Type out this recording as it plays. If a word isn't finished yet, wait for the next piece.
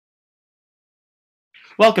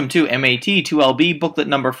Welcome to MAT 2LB booklet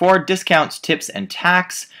number 4, Discounts, Tips, and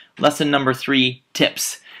Tax, lesson number 3,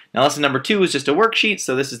 Tips. Now lesson number 2 is just a worksheet,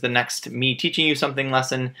 so this is the next me teaching you something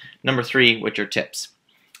lesson number 3, which are tips.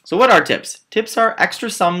 So what are tips? Tips are extra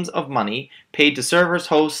sums of money paid to servers,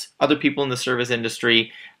 hosts, other people in the service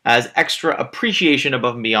industry as extra appreciation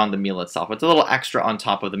above and beyond the meal itself. It's a little extra on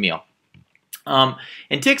top of the meal. And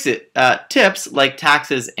tips, like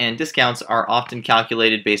taxes and discounts, are often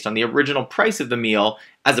calculated based on the original price of the meal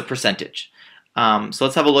as a percentage. So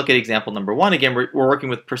let's have a look at example number 1. Again, we're working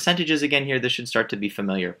with percentages again here. This should start to be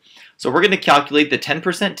familiar. So we're going to calculate the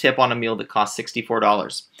 10% tip on a meal that costs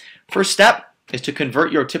 $64. First step is to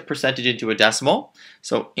convert your tip percentage into a decimal.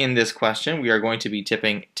 So in this question, we are going to be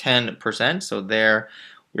tipping 10%. So there,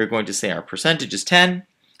 we're going to say our percentage is 10.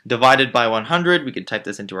 Divided by 100, we can type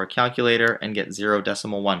this into our calculator and get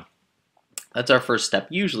 0.1. That's our first step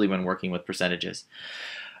usually when working with percentages.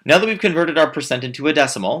 Now that we've converted our percent into a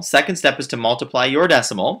decimal, second step is to multiply your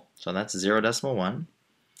decimal, so that's 0.1,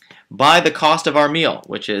 by the cost of our meal,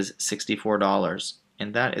 which is $64.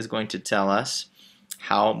 And that is going to tell us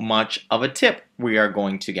how much of a tip we are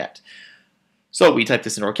going to get. So we type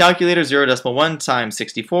this into our calculator, 0.1 times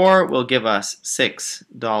 64 will give us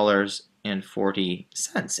 $6.40.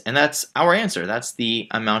 And that's our answer. That's the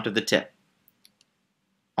amount of the tip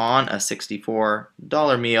on a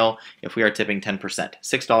 $64 meal if we are tipping 10%,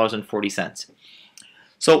 $6.40.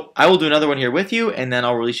 So I will do another one here with you, and then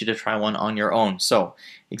I'll release you to try one on your own. So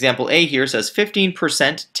example A here says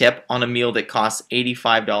 15% tip on a meal that costs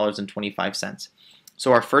 $85.25.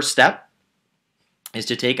 So our first step is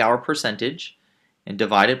to take our percentage and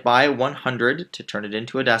divide it by 100 to turn it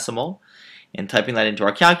into a decimal. And typing that into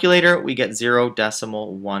our calculator, we get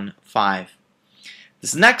 0.15.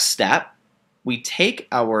 This next step, we take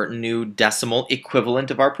our new decimal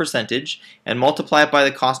equivalent of our percentage and multiply it by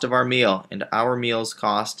the cost of our meal. And our meal's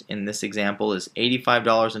cost in this example is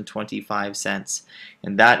 $85.25.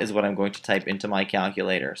 And that is what I'm going to type into my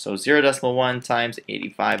calculator. So 0.1 times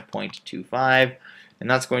 85.25,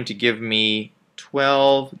 and that's going to give me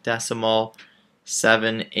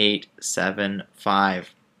 12.7875.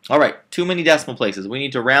 All right, too many decimal places. We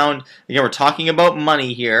need to round. Again, we're talking about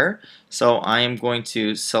money here, so I am going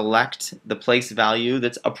to select the place value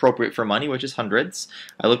that's appropriate for money, which is hundreds.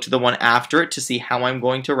 I look to the one after it to see how I'm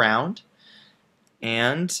going to round,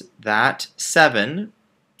 and that 7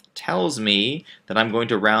 tells me that I'm going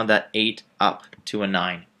to round that 8 up to a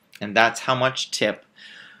 9, and that's how much tip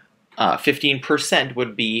 15%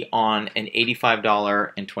 would be on an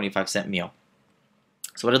 $85.25 meal.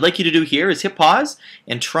 So what I'd like you to do here is hit pause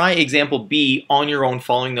and try example B on your own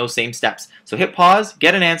following those same steps. So hit pause,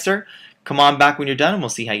 get an answer, come on back when you're done, and we'll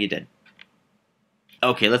see how you did.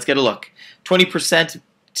 Okay, let's get a look. 20%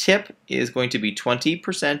 tip is going to be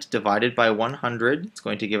 20% divided by 100. It's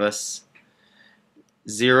going to give us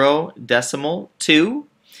 0.2.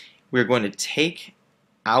 We're going to take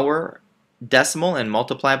our decimal and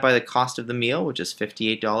multiply it by the cost of the meal, which is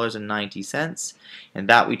 $58.90, and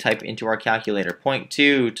that we type into our calculator.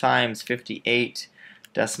 0.2 times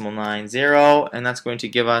 58.90, and that's going to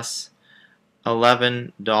give us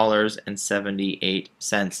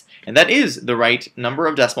 $11.78. And that is the right number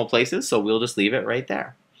of decimal places, so we'll just leave it right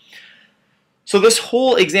there. So this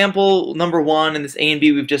whole example number 1 and this A and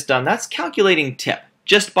B we've just done, that's calculating tip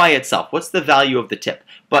just by itself. What's the value of the tip?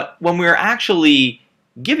 But when we're actually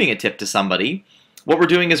giving a tip to somebody, what we're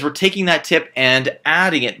doing is we're taking that tip and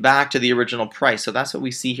adding it back to the original price. So that's what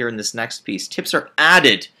we see here in this next piece. Tips are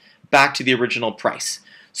added back to the original price.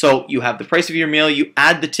 So you have the price of your meal, you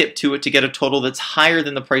add the tip to it to get a total that's higher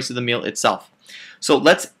than the price of the meal itself. So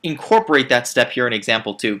let's incorporate that step here in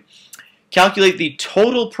example 2. Calculate the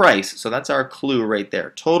total price, so that's our clue right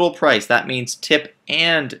there. Total price, that means tip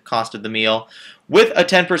and cost of the meal, with a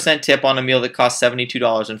 10% tip on a meal that costs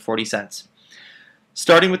 $72.40.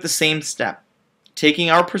 Starting with the same step, taking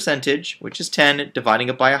our percentage, which is 10, dividing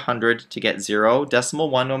it by 100 to get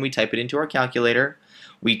 0.1 when we type it into our calculator.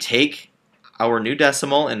 We take our new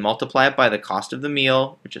decimal and multiply it by the cost of the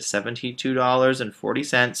meal, which is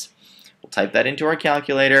 $72.40. We'll type that into our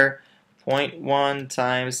calculator, 0.1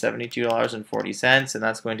 times $72.40, and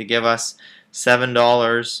that's going to give us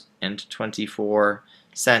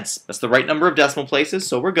 $7.24. That's the right number of decimal places,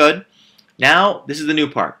 so we're good. Now, this is the new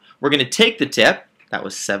part. We're going to take the tip. That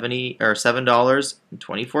was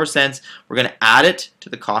 $7.24. We're going to add it to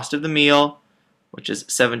the cost of the meal, which is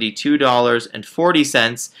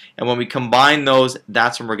 $72.40. And when we combine those,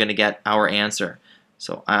 that's when we're going to get our answer.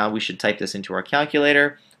 So we should type this into our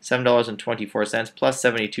calculator. $7.24 plus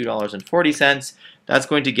 $72.40. That's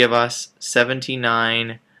going to give us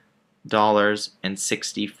 $79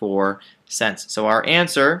 $79.64. So our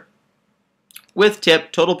answer with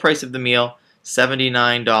tip, total price of the meal,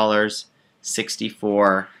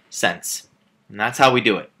 $79.64. And that's how we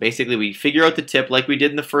do it. Basically, we figure out the tip like we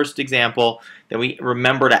did in the first example, then we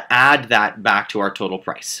remember to add that back to our total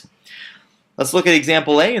price. Let's look at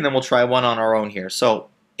example A, and then we'll try one on our own here. So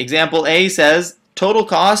example A says total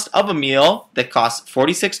cost of a meal that costs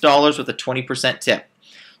 $46 with a 20% tip.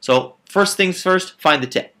 So first things first, find the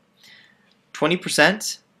tip.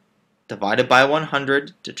 20% divided by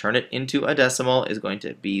 100 to turn it into a decimal is going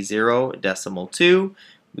to be 0.2.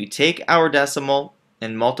 We take our decimal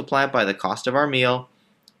and multiply it by the cost of our meal,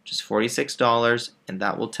 which is $46, and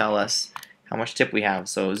that will tell us how much tip we have.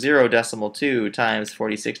 So 0.2 times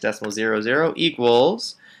 46.00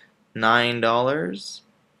 equals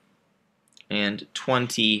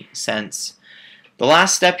 $9.20. The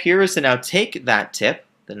last step here is to now take that tip,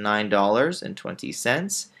 the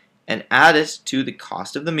 $9.20, and add it to the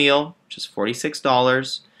cost of the meal, which is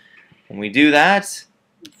 $46. When we do that,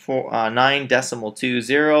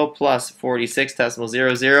 9.20 plus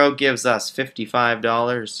 46.00 gives us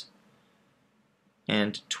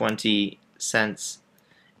 $55.20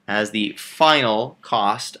 as the final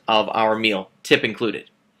cost of our meal, tip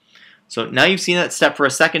included. So now you've seen that step for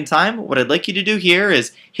a second time. What I'd like you to do here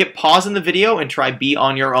is hit pause in the video and try B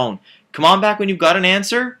on your own. Come on back when you've got an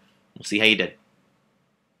answer. We'll see how you did.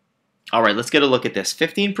 Alright, let's get a look at this.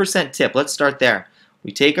 15% tip, let's start there.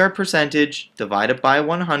 We take our percentage, divide it by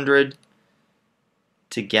 100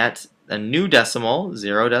 to get a new decimal,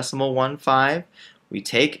 0.15. We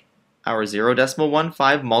take our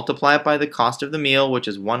 0.15, multiply it by the cost of the meal, which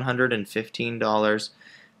is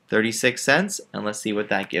 $115.36, and let's see what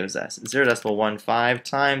that gives us. 0.15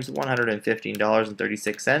 times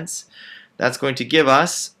 $115.36. That's going to give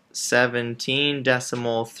us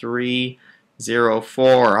 17.304.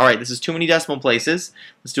 Alright, this is too many decimal places.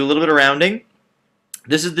 Let's do a little bit of rounding.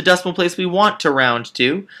 This is the decimal place we want to round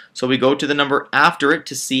to, so we go to the number after it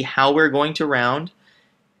to see how we're going to round.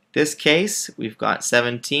 This case, we've got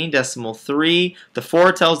 17.3. The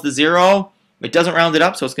 4 tells the 0. It doesn't round it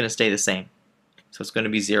up, so it's going to stay the same. So it's going to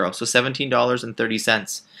be 0. So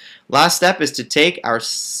 $17.30. Last step is to take our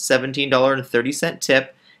 $17.30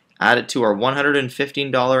 tip, add it to our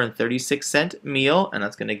 $115.36 meal, and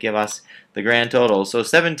that's going to give us the grand total. So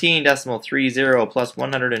 17.30 plus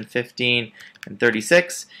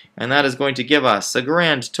 115.36, and that is going to give us a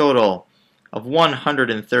grand total of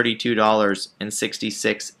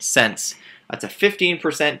 $132.66. That's a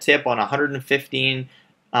 15% tip on a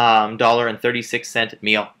 $115.36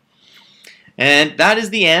 meal. And that is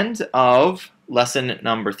the end of lesson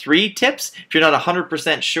number 3, tips. If you're not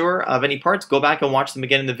 100% sure of any parts, go back and watch them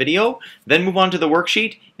again in the video, then move on to the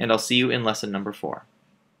worksheet, and I'll see you in lesson number 4.